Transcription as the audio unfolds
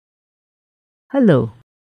Hello,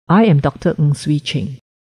 I am Dr. Ng Swee Ching.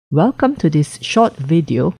 Welcome to this short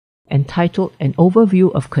video entitled An Overview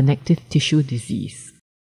of Connective Tissue Disease.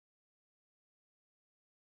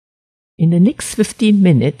 In the next 15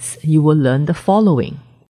 minutes, you will learn the following.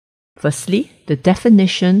 Firstly, the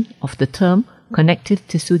definition of the term connective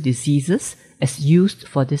tissue diseases as used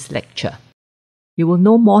for this lecture. You will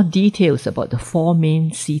know more details about the four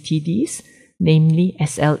main CTDs, namely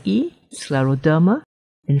SLE, Scleroderma,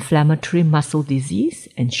 Inflammatory muscle disease,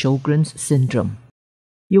 and Sjogren's syndrome.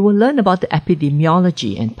 You will learn about the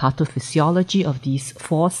epidemiology and pathophysiology of these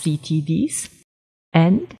four CTDs,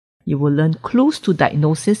 and you will learn clues to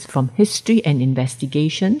diagnosis from history and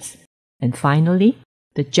investigations, and finally,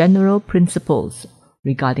 the general principles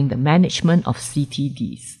regarding the management of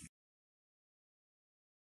CTDs.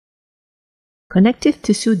 Connective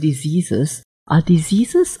tissue diseases are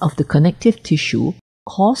diseases of the connective tissue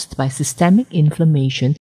caused by systemic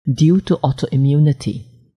inflammation due to autoimmunity.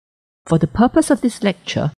 For the purpose of this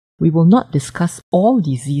lecture, we will not discuss all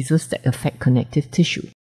diseases that affect connective tissue.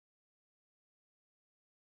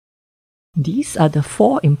 These are the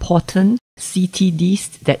four important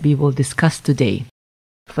CTDs that we will discuss today.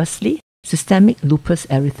 Firstly, systemic lupus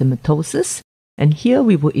erythematosus, and here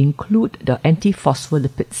we will include the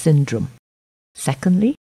Anti-Phospholipid Syndrome.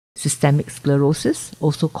 Secondly, systemic sclerosis,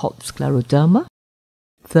 also called Scleroderma.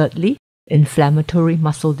 Thirdly, inflammatory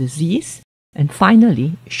muscle disease, and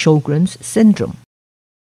finally, Sjogren's syndrome.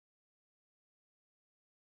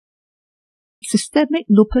 Systemic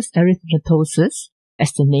lupus erythematosus,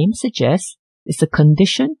 as the name suggests, is a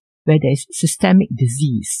condition where there is systemic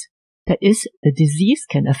disease. That is, the disease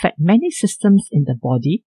can affect many systems in the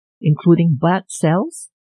body, including blood cells,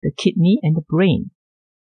 the kidney, and the brain.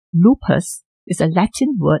 Lupus is a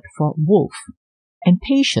Latin word for wolf, and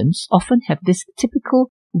patients often have this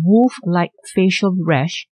typical wolf-like facial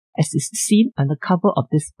rash as is seen on the cover of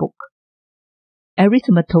this book.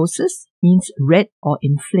 Erythematosus means red or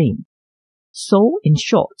inflamed. So, in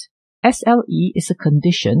short, SLE is a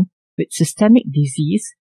condition with systemic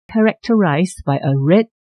disease characterized by a red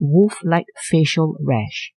wolf-like facial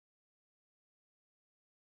rash.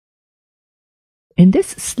 In this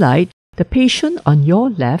slide, the patient on your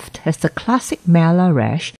left has the classic malar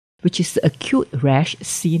rash, which is the acute rash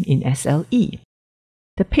seen in SLE.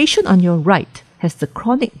 The patient on your right has the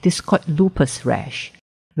chronic discoid lupus rash,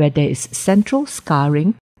 where there is central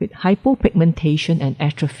scarring with hypopigmentation and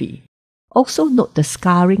atrophy. Also note the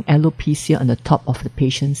scarring alopecia on the top of the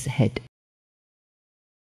patient's head.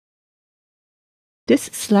 This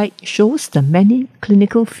slide shows the many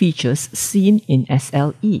clinical features seen in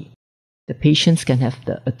SLE. The patients can have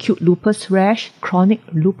the acute lupus rash, chronic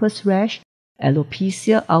lupus rash,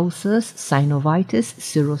 alopecia, ulcers, synovitis,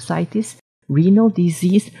 serositis, renal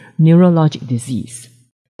disease, neurologic disease.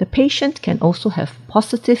 The patient can also have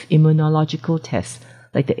positive immunological tests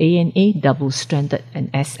like the ANA double-stranded and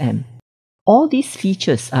SM. All these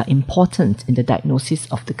features are important in the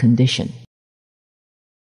diagnosis of the condition.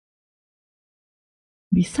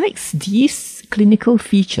 Besides these clinical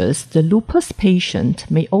features, the lupus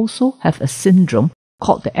patient may also have a syndrome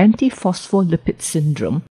called the Anti-Phospholipid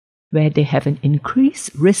Syndrome, where they have an increased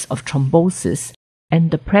risk of thrombosis and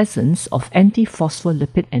the presence of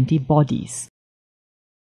anti-phospholipid antibodies.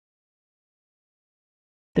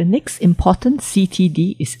 The next important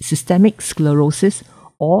CTD is systemic sclerosis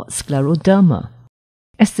or Scleroderma.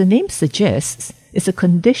 As the name suggests, it's a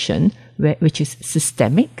condition which is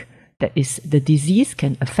systemic, that is, the disease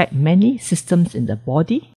can affect many systems in the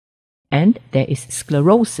body, and there is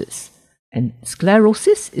sclerosis, and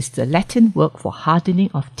sclerosis is the Latin word for hardening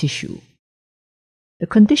of tissue. The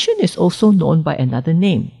condition is also known by another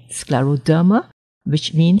name, Scleroderma,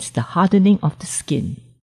 which means the hardening of the skin.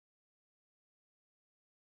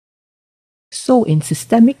 So in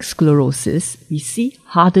systemic sclerosis, we see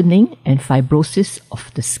hardening and fibrosis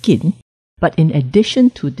of the skin, but in addition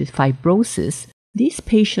to the fibrosis, these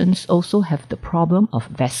patients also have the problem of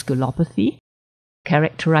vasculopathy,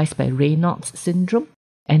 characterized by Raynaud's syndrome,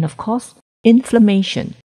 and of course,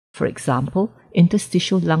 inflammation, for example,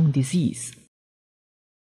 interstitial lung disease.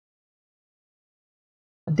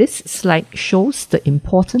 This slide shows the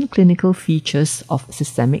important clinical features of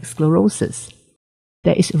systemic sclerosis.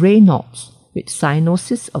 There is Raynaud's, with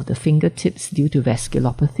cyanosis of the fingertips due to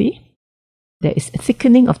vasculopathy. There is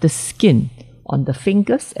thickening of the skin on the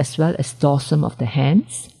fingers as well as dorsum of the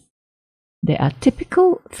hands. There are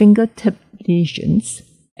typical fingertip lesions.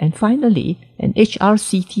 And finally, an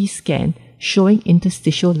HRCT scan showing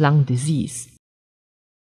interstitial lung disease.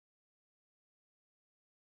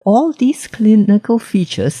 All these clinical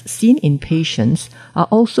features seen in patients are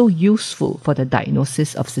also useful for the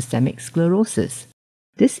diagnosis of systemic sclerosis.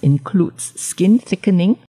 This includes skin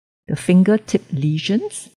thickening, the fingertip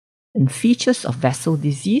lesions, and features of vessel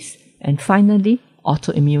disease, and finally,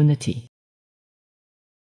 autoimmunity.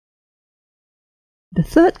 The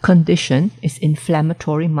third condition is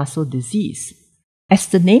inflammatory muscle disease. As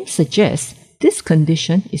the name suggests, this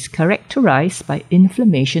condition is characterized by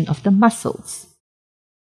inflammation of the muscles.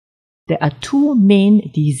 There are two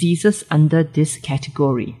main diseases under this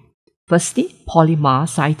category. Firstly,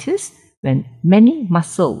 polymyositis, when many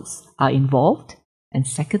muscles are involved, and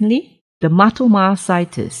secondly,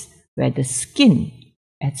 dermatomyositis, where the skin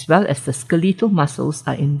as well as the skeletal muscles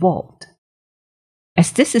are involved.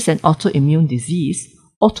 As this is an autoimmune disease,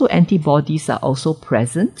 autoantibodies are also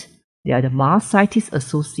present. They are the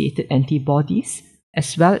myositis-associated antibodies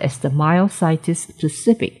as well as the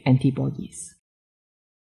myositis-specific antibodies.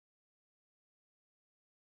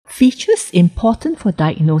 Features important for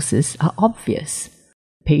diagnosis are obvious.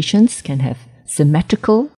 Patients can have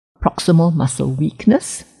symmetrical proximal muscle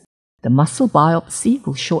weakness. The muscle biopsy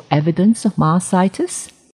will show evidence of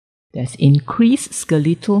myositis. There's increased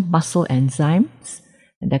skeletal muscle enzymes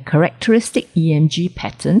and a characteristic EMG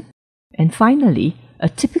pattern. And finally, a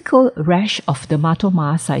typical rash of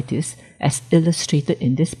dermatomyositis as illustrated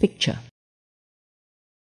in this picture.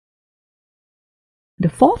 The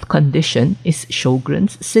fourth condition is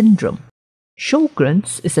Sjogren's syndrome.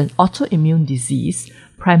 Sjogren's is an autoimmune disease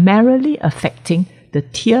primarily affecting the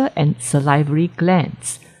tear and salivary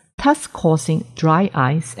glands, thus causing dry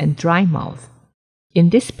eyes and dry mouth. In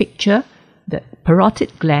this picture, the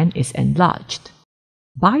parotid gland is enlarged.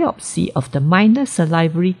 Biopsy of the minor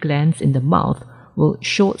salivary glands in the mouth will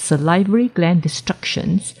show salivary gland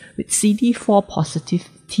destructions with CD4 positive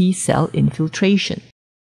T cell infiltration.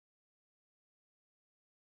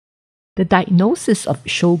 The diagnosis of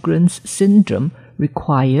Sjogren's syndrome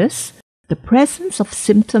requires the presence of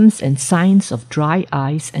symptoms and signs of dry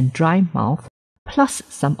eyes and dry mouth, plus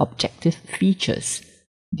some objective features.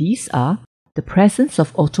 These are the presence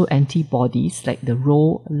of autoantibodies like the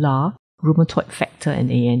Rho-LAR, rheumatoid factor,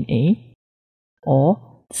 and ANA,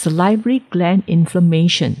 or salivary gland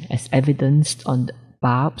inflammation as evidenced on the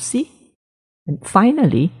biopsy, and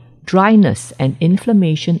finally, dryness and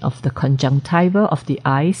inflammation of the conjunctiva of the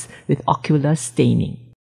eyes with ocular staining.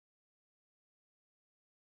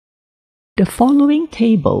 The following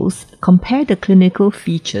tables compare the clinical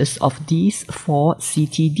features of these four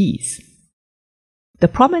CTDs. The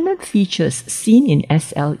prominent features seen in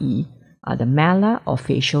SLE are the malar or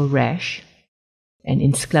facial rash, and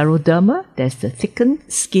in Scleroderma, there's the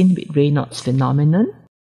thickened skin with Raynaud's phenomenon.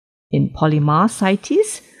 In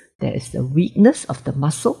polymyositis, there is the weakness of the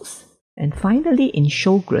muscles, and finally in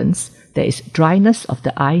Sjogren's, there is dryness of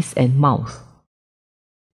the eyes and mouth.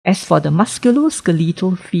 As for the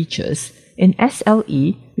musculoskeletal features, in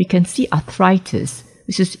SLE, we can see arthritis,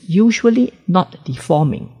 which is usually not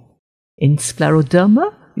deforming. In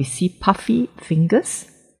Scleroderma, we see puffy fingers,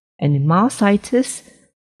 and in myositis,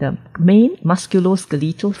 the main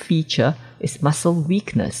musculoskeletal feature is muscle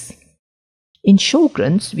weakness. In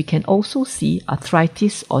Sjogren's, we can also see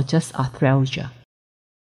arthritis or just arthralgia.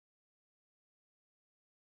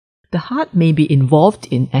 The heart may be involved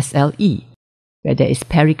in SLE, where there is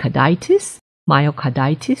pericarditis,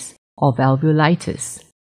 myocarditis, or valvulitis.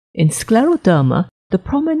 In Scleroderma, the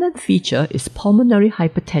prominent feature is pulmonary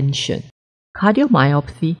hypertension.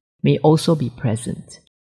 Cardiomyopathy may also be present.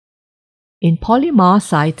 In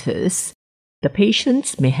polymyositis, the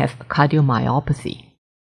patients may have cardiomyopathy.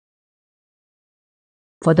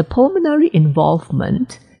 For the pulmonary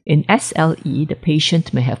involvement, in SLE, the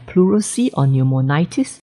patient may have pleurisy or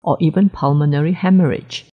pneumonitis or even pulmonary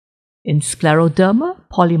hemorrhage. In Scleroderma,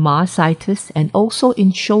 polymyositis, and also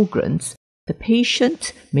in Sjogren's, the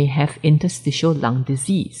patient may have interstitial lung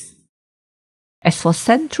disease. As for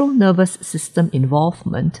central nervous system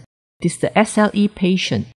involvement, it is the SLE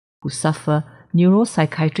patient who suffer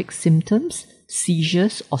neuropsychiatric symptoms,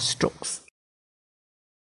 seizures, or strokes.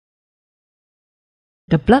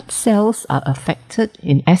 The blood cells are affected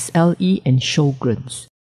in SLE and Sjogren's.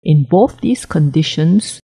 In both these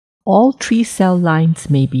conditions, all three cell lines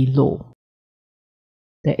may be low.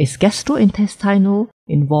 There is gastrointestinal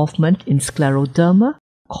involvement in Scleroderma,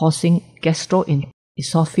 causing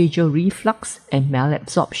gastroesophageal reflux and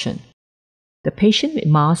malabsorption. The patient with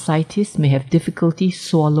myositis may have difficulty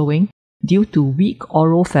swallowing due to weak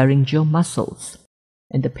oropharyngeal muscles,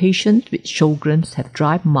 and the patient with Sjogren's have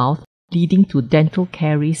dry mouth leading to dental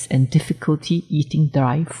caries and difficulty eating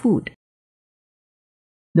dry food.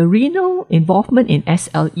 The renal involvement in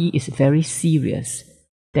SLE is very serious.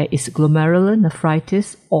 there is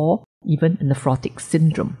glomerulonephritis or even nephrotic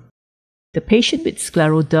syndrome. The patient with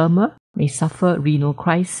Scleroderma may suffer renal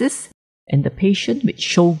crisis, and the patient with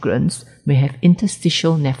Sjogren's may have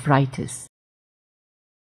interstitial nephritis.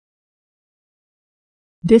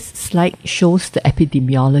 This slide shows the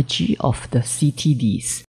epidemiology of the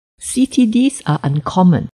CTDs. CTDs are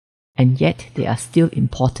uncommon, and yet they are still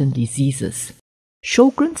important diseases.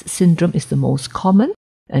 Sjogren's syndrome is the most common,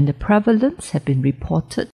 and the prevalence have been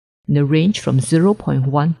reported in the range from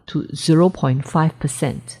 0.1 to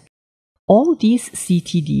 0.5%. All these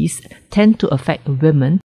CTDs tend to affect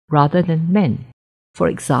women rather than men. For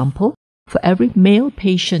example, for every male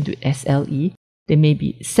patient with SLE, there may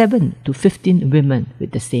be 7 to 15 women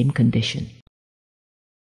with the same condition.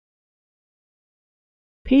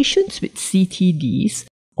 Patients with CTDs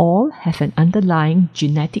all have an underlying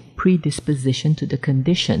genetic predisposition to the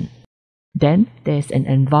condition. Then there is an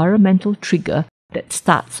environmental trigger that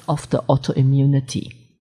starts off the autoimmunity.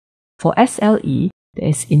 For SLE, there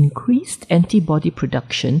is increased antibody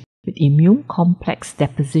production with immune complex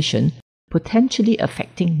deposition, potentially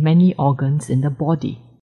affecting many organs in the body.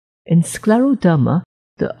 In Scleroderma,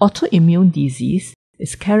 the autoimmune disease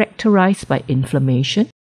is characterized by inflammation,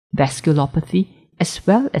 vasculopathy, as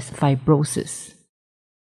well as fibrosis.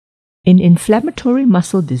 In inflammatory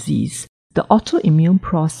muscle disease, the autoimmune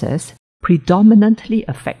process predominantly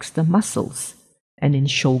affects the muscles, and in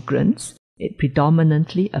Sjogren's, it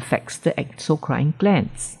predominantly affects the exocrine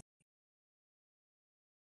glands.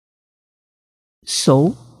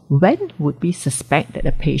 So, when would we suspect that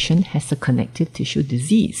a patient has a connective tissue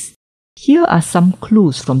disease? Here are some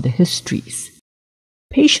clues from the histories.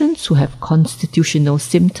 Patients who have constitutional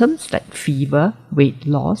symptoms like fever, weight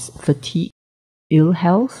loss, fatigue, ill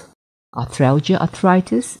health, arthralgia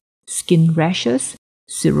arthritis, skin rashes,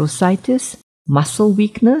 serositis, muscle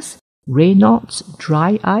weakness, Raynaud's,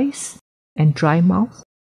 dry eyes, and dry mouth.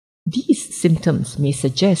 These symptoms may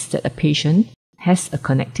suggest that a patient has a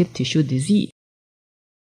connective tissue disease.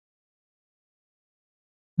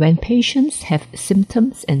 When patients have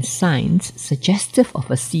symptoms and signs suggestive of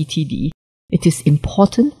a CTD, it is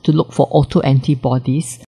important to look for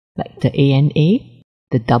autoantibodies like the ANA,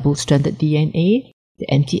 the double-stranded DNA, the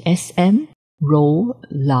anti-SM, Rho,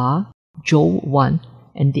 LA, Jo1,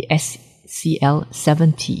 and the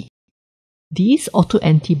SCL70. These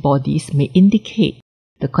autoantibodies may indicate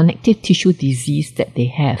the connective tissue disease that they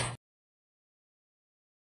have.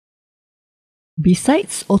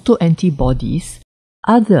 Besides autoantibodies,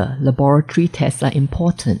 other laboratory tests are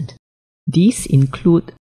important. These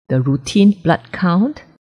include the routine blood count,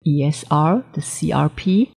 ESR, the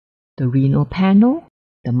CRP, the renal panel,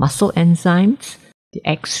 the muscle enzymes, the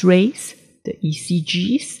X-rays, the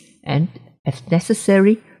ECGs, and, if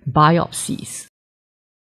necessary, biopsies.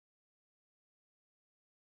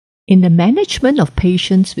 In the management of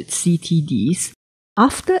patients with CTDs,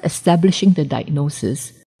 after establishing the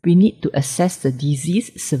diagnosis, we need to assess the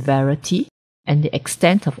disease severity and the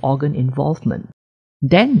extent of organ involvement.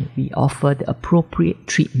 Then we offer the appropriate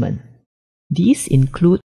treatment. These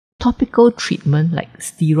include topical treatment like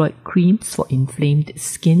steroid creams for inflamed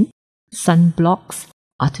skin, sunblocks,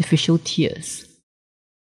 artificial tears.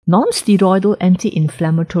 Non-steroidal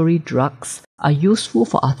anti-inflammatory drugs are useful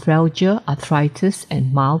for arthralgia, arthritis,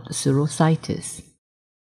 and mild serositis.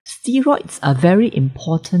 Steroids are very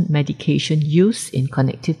important medication used in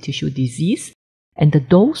connective tissue disease, and the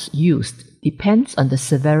dose used depends on the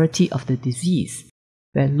severity of the disease,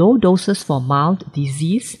 where low doses for mild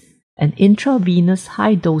disease and intravenous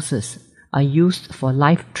high doses are used for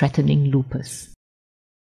life-threatening lupus.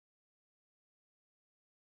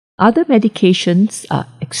 Other medications are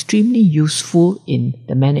extremely useful in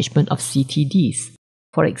the management of CTDs.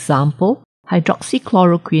 For example,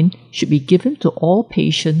 hydroxychloroquine should be given to all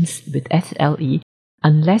patients with SLE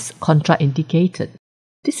unless contraindicated.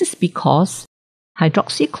 This is because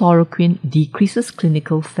hydroxychloroquine decreases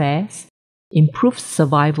clinical fares, improves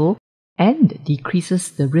survival, and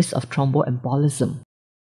decreases the risk of thromboembolism.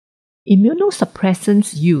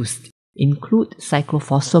 Immunosuppressants used include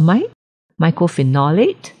cyclophosphamide,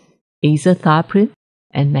 mycophenolate, azathioprine,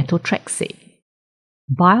 and methotrexate.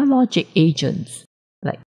 Biologic agents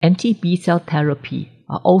like anti-B cell therapy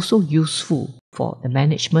are also useful for the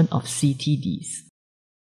management of CTDs.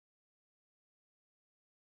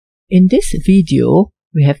 In this video,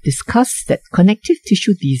 we have discussed that connective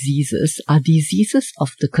tissue diseases are diseases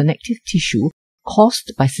of the connective tissue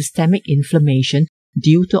caused by systemic inflammation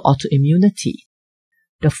due to autoimmunity.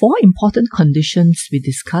 The 4 important conditions we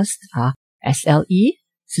discussed are SLE,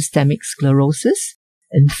 systemic sclerosis,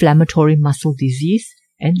 inflammatory muscle disease,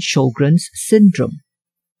 and Sjogren's syndrome.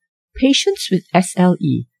 Patients with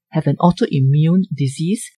SLE have an autoimmune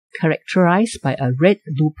disease characterized by a red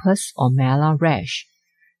lupus or malar rash.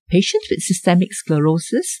 Patients with systemic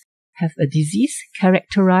sclerosis have a disease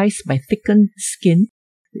characterized by thickened skin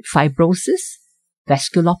with fibrosis,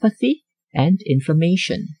 vasculopathy, and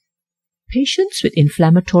inflammation. Patients with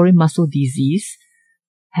inflammatory muscle disease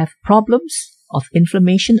have problems of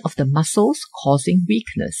inflammation of the muscles causing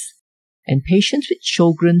weakness, and patients with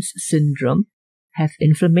Sjogren's syndrome have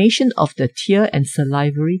inflammation of the tear and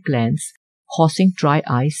salivary glands causing dry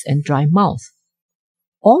eyes and dry mouth.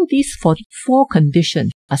 All these four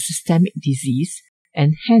conditions are systemic disease,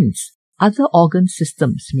 and hence other organ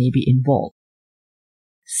systems may be involved.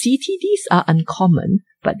 CTDs are uncommon,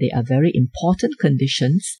 but they are very important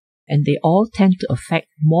conditions, and they all tend to affect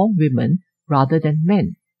more women rather than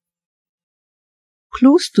men.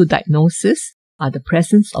 Clues to diagnosis are the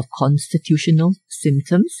presence of constitutional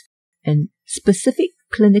symptoms and specific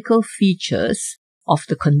clinical features of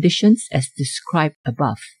the conditions as described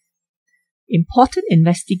above. Important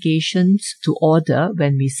investigations to order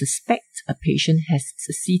when we suspect a patient has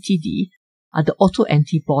CTD are the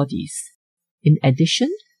autoantibodies. In addition,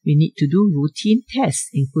 we need to do routine tests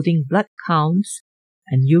including blood counts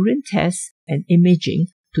and urine tests and imaging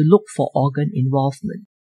to look for organ involvement.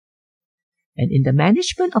 And in the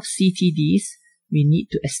management of CTDs, we need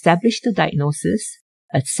to establish the diagnosis,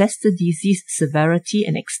 assess the disease severity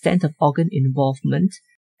and extent of organ involvement,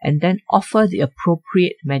 and then offer the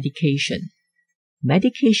appropriate medication.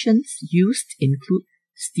 Medications used include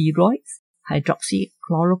steroids,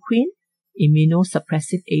 hydroxychloroquine,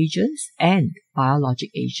 immunosuppressive agents, and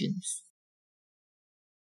biologic agents.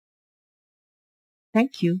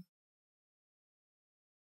 Thank you.